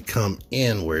actually come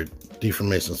inward.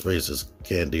 Deformation spaces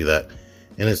can't do that,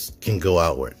 and it can go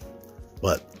outward.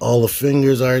 But all the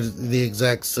fingers are the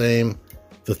exact same.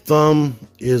 The thumb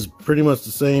is pretty much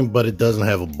the same, but it doesn't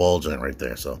have a ball joint right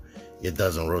there, so it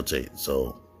doesn't rotate.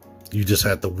 So you just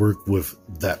have to work with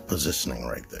that positioning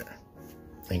right there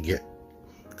and get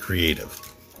creative.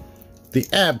 The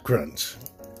ab crunch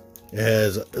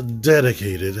has a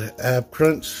dedicated ab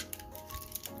crunch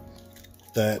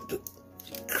that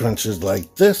crunches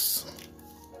like this.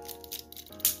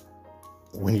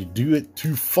 When you do it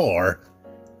too far,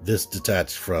 this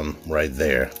detached from right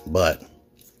there, but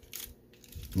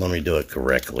let me do it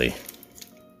correctly.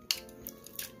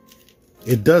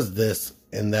 It does this,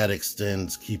 and that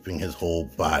extends, keeping his whole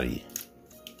body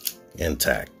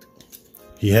intact.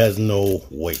 He has no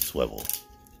weight swivel.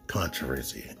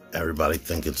 Controversy. Everybody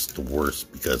think it's the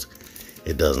worst because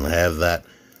it doesn't have that,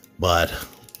 but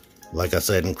like I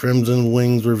said in Crimson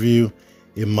Wings review,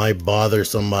 it might bother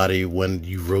somebody when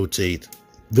you rotate.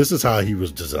 This is how he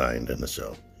was designed in the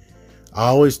show. I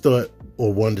always thought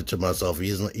or wondered to myself,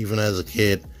 even as a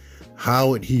kid, how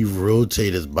would he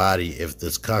rotate his body if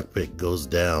this cockpit goes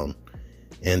down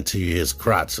into his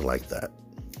crotch like that?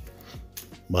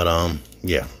 But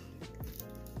yeah,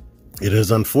 it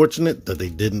is unfortunate that they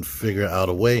didn't figure out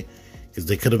a way, because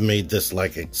they could have made this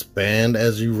like expand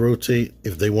as you rotate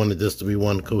if they wanted this to be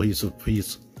one cohesive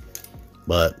piece,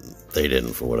 but they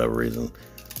didn't for whatever reason.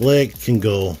 Leg can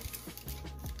go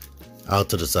out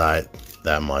to the side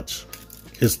that much.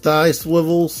 His thigh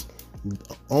swivels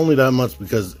only that much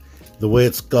because the way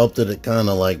it's sculpted, it kind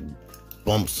of like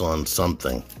bumps on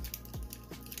something.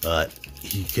 But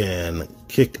he can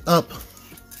kick up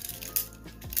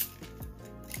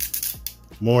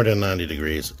more than 90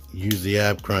 degrees. Use the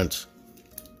ab crunch.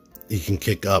 He can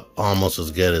kick up almost as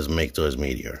good as Maketoys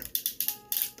Meteor.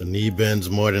 The knee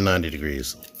bends more than 90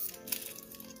 degrees.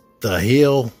 The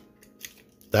heel,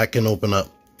 that can open up.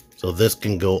 So this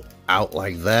can go out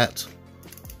like that.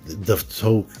 The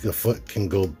foot can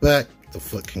go back. The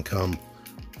foot can come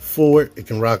forward. It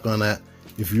can rock on that.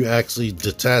 If you actually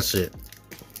detach it,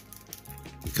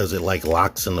 because it like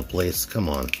locks into place. Come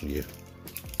on, you.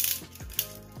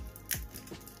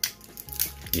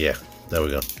 Yeah, there we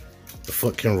go. The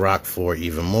foot can rock forward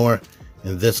even more,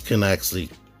 and this can actually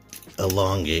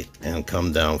elongate and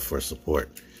come down for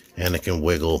support, and it can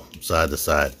wiggle side to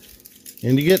side,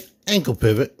 and you get ankle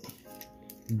pivot.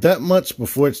 That much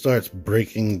before it starts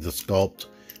breaking the sculpt,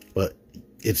 but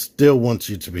it still wants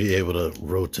you to be able to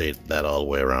rotate that all the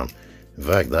way around. In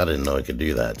fact, I didn't know it could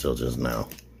do that till just now.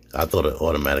 I thought it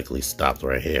automatically stopped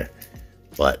right here,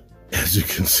 but as you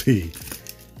can see,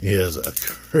 he has a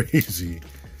crazy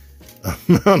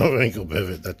amount of ankle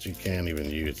pivot that you can't even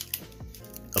use.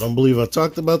 I don't believe I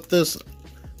talked about this,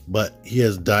 but he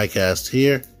has die cast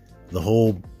here. The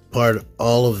whole part,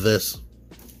 all of this,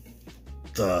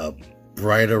 the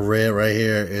brighter red right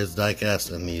here is die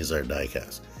cast, and these are die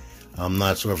cast. I'm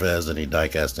not sure if it has any die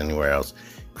cast anywhere else.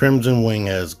 Crimson Wing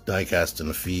has die cast in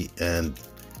the feet and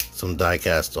some die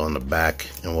cast on the back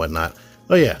and whatnot.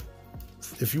 Oh yeah,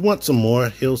 if you want some more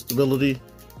heel stability,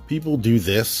 people do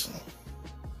this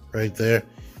right there.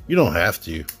 You don't have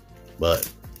to,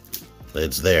 but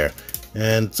it's there.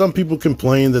 And some people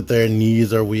complain that their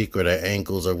knees are weak or their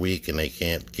ankles are weak and they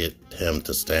can't get him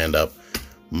to stand up.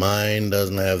 Mine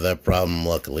doesn't have that problem,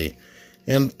 luckily.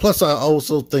 And plus, I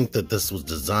also think that this was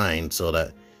designed so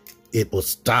that it will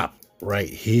stop right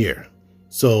here.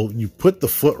 So you put the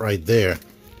foot right there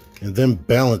and then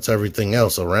balance everything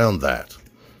else around that,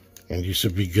 and you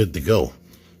should be good to go.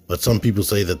 But some people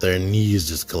say that their knees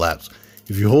just collapse.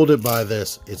 If you hold it by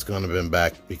this, it's going to bend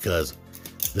back because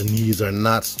the knees are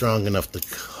not strong enough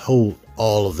to hold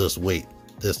all of this weight.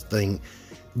 This thing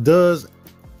does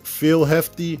feel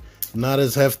hefty, not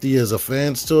as hefty as a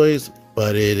Fan's Toys,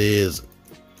 but it is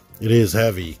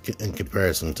heavy in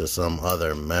comparison to some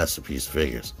other Masterpiece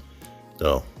figures.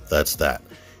 So that's that.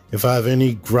 If I have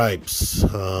any gripes,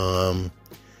 the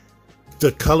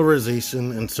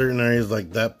colorization in certain areas,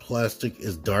 like that plastic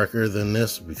is darker than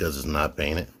this because it's not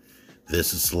painted.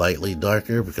 This is slightly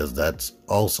darker because that's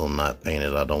also not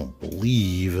painted, I don't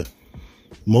believe.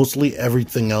 Mostly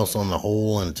everything else on the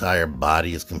whole entire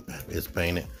body is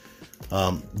painted.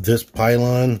 This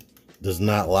pylon does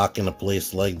not lock into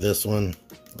place like this one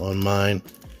on mine.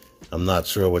 I'm not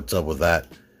sure what's up with that.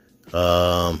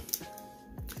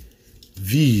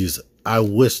 These, I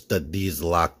wish that these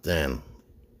locked in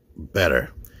better.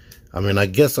 I mean, I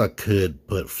guess I could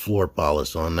put floor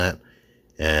polish on that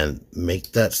and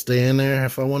make that stay in there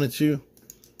if I wanted to.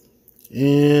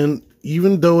 And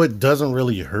even though it doesn't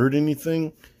really hurt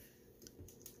anything,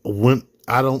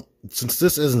 since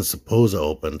this isn't supposed to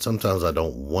open, sometimes I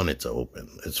don't want it to open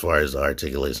as far as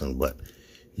articulation, but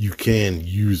you can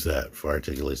use that for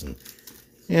articulation.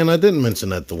 And I didn't mention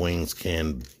that the wings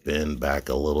can bend back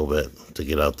a little bit to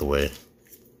get out the way,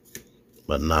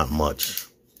 but not much.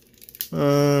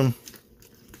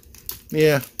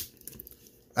 Yeah,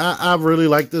 I really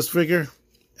like this figure,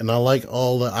 and I like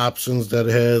all the options that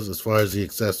it has as far as the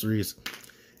accessories,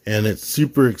 and it's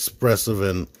super expressive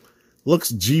and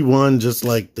looks G1 just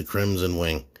like the Crimson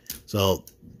Wing. So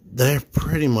they're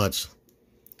pretty much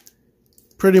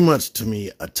to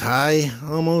me a tie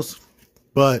almost,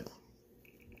 but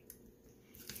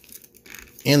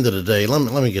end of the day,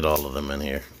 let me get all of them in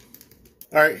here.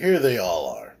 All right, here they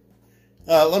all are.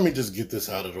 Let me just get this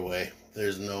out of the way.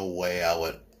 There's no way I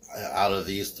would, out of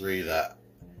these three, that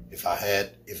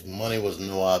if money was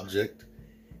no object,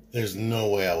 there's no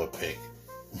way I would pick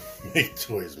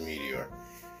Maketoys Meteor.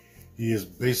 He is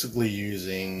basically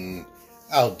using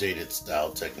outdated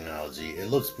style technology.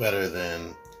 It looks better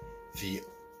than the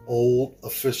old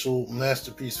official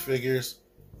Masterpiece figures,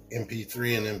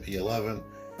 MP3 and MP-11,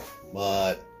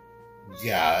 but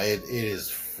yeah, it is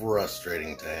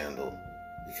frustrating to handle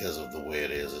because of the way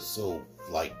it is. It's so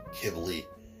like kibbly.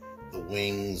 The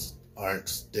wings aren't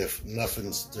stiff,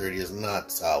 nothing sturdy, it's not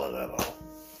solid at all.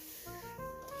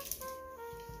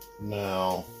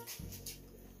 Now,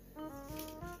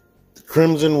 the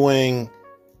Crimson Wing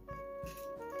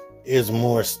is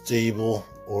more stable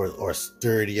or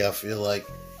sturdy, I feel like,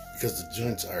 because the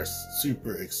joints are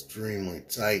super extremely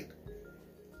tight.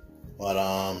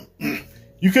 But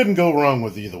you couldn't go wrong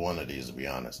with either one of these, to be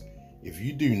honest. If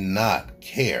you do not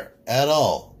care at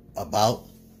all about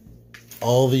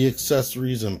all the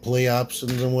accessories and play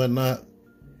options and whatnot,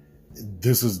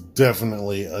 this is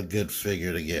definitely a good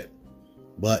figure to get.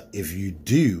 But if you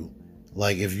do,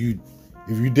 like if you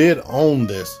did own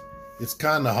this, it's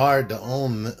kind of hard to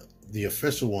own the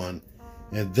official one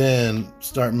and then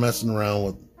start messing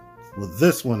around with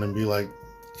this one and be like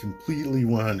completely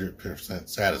 100%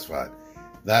 satisfied.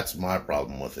 That's my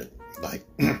problem with it. Like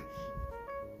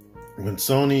when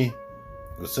Sony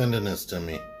was sending this to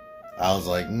me, I was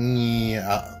like,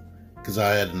 because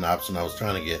I had an option. I was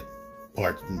trying to get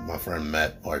parts. My friend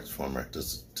Matt, parts from her,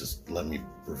 just let me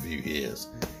review his.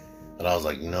 But I was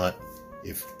like, you know what?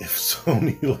 If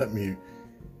Sony let me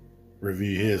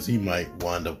review his, he might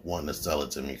wind up wanting to sell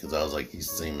it to me, because I was like, he's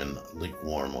seeming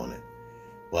lukewarm on it.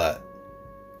 But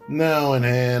now in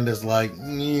hand, it's like,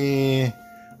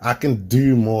 I can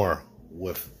do more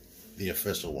with the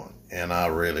official one, and I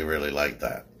really, really like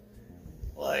that.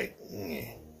 Like,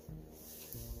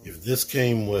 if this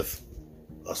came with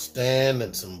a stand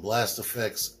and some blast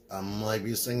effects, I might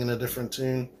be singing a different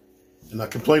tune. And I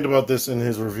complained about this in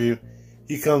his review.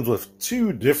 He comes with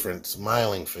 2 different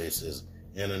smiling faces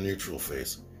and a neutral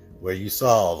face, where you saw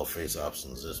all the face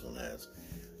options this one has.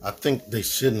 I think they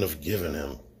shouldn't have given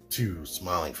him 2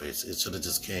 smiling faces. It should have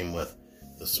just came with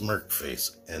the smirk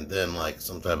face and then like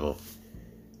some type of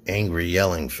angry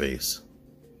yelling face.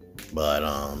 But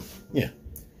yeah,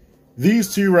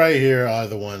 these 2 right here are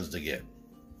the ones to get.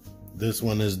 This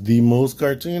one is the most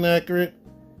cartoon accurate,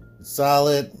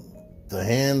 solid, the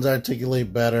hands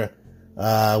articulate better.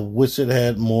 I wish it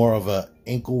had more of a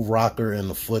ankle rocker in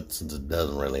the foot, since it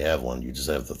doesn't really have one. You just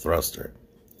have the thruster.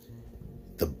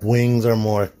 The wings are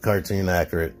more cartoon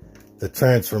accurate. The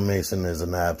transformation is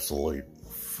an absolute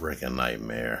freaking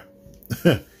nightmare.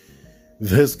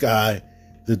 This guy,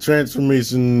 the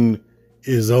transformation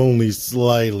is only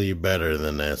slightly better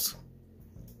than this.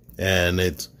 And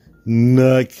it's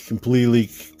not completely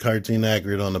cartoon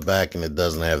accurate on the back, and it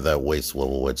doesn't have that waist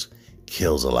swivel, which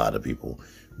kills a lot of people.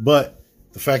 But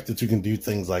the fact that you can do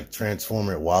things like transform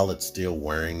it while it's still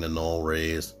wearing the null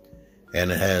rays,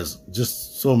 and it has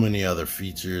just so many other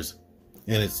features,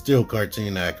 and it's still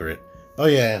cartoon accurate. Oh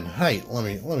yeah, and height. Let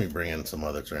me bring in some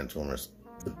other Transformers.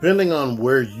 Depending on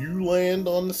where you land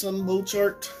on the Sunbow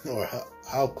chart, or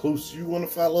how close you want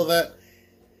to follow that,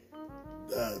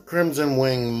 Crimson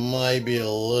Wing might be a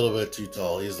little bit too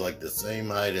tall. He's like the same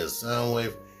height as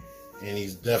Soundwave, and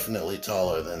he's definitely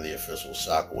taller than the official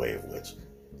Shockwave, which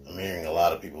I'm hearing a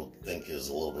lot of people think is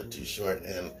a little bit too short,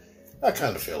 and I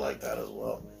kind of feel like that as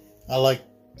well. I like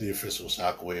the official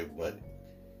Shockwave, but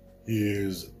he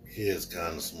is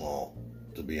kind of small,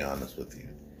 to be honest with you.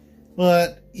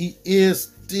 But he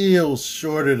is still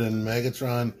shorter than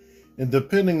Megatron, and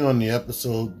depending on the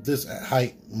episode, this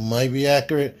height might be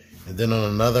accurate, and then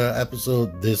on another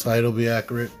episode, this height will be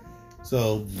accurate.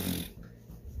 So,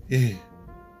 if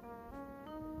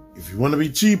you want to be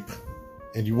cheap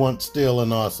and you want still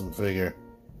an awesome figure,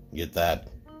 get that.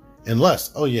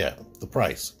 Unless, oh yeah, the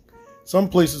price. Some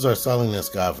places are selling this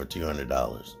guy for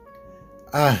 $200.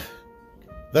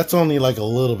 That's only like a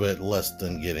little bit less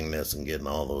than getting this and getting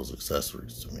all those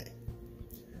accessories to me.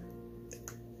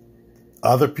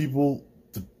 other people,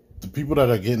 the people that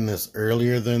are getting this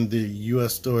earlier than the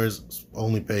US stores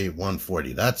only pay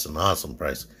 $140. That's an awesome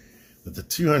price. But the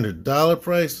 $200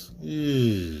 price,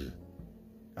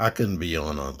 I couldn't be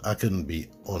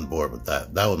on board with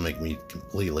that. That would make me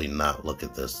completely not look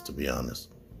at this, to be honest,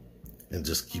 and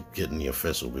just keep getting the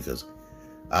official, because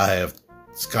I have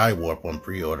Skywarp on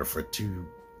pre-order for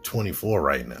 $224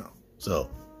 right now. So,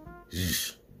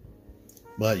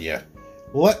 but yeah,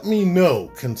 let me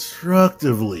know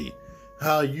constructively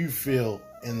how you feel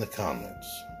in the comments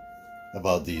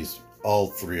about all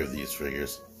three of these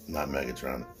figures, not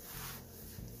Megatron.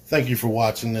 Thank you for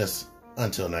watching this.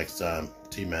 Until next time,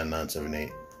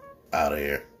 T-Man978 out of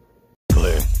here.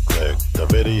 Click the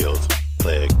videos.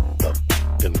 Click the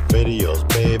fucking videos,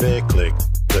 baby. Click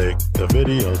the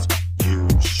videos. You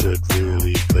should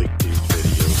really click these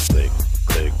videos.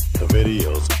 Click the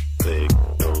videos. Click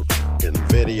those fucking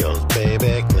videos,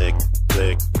 baby. Click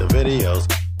the videos.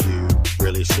 You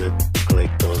really should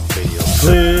click those videos.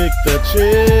 Click the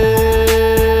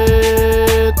shit.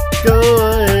 Go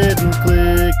ahead and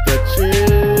click that shit.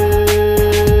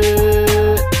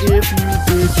 If you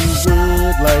did, you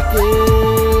would like it.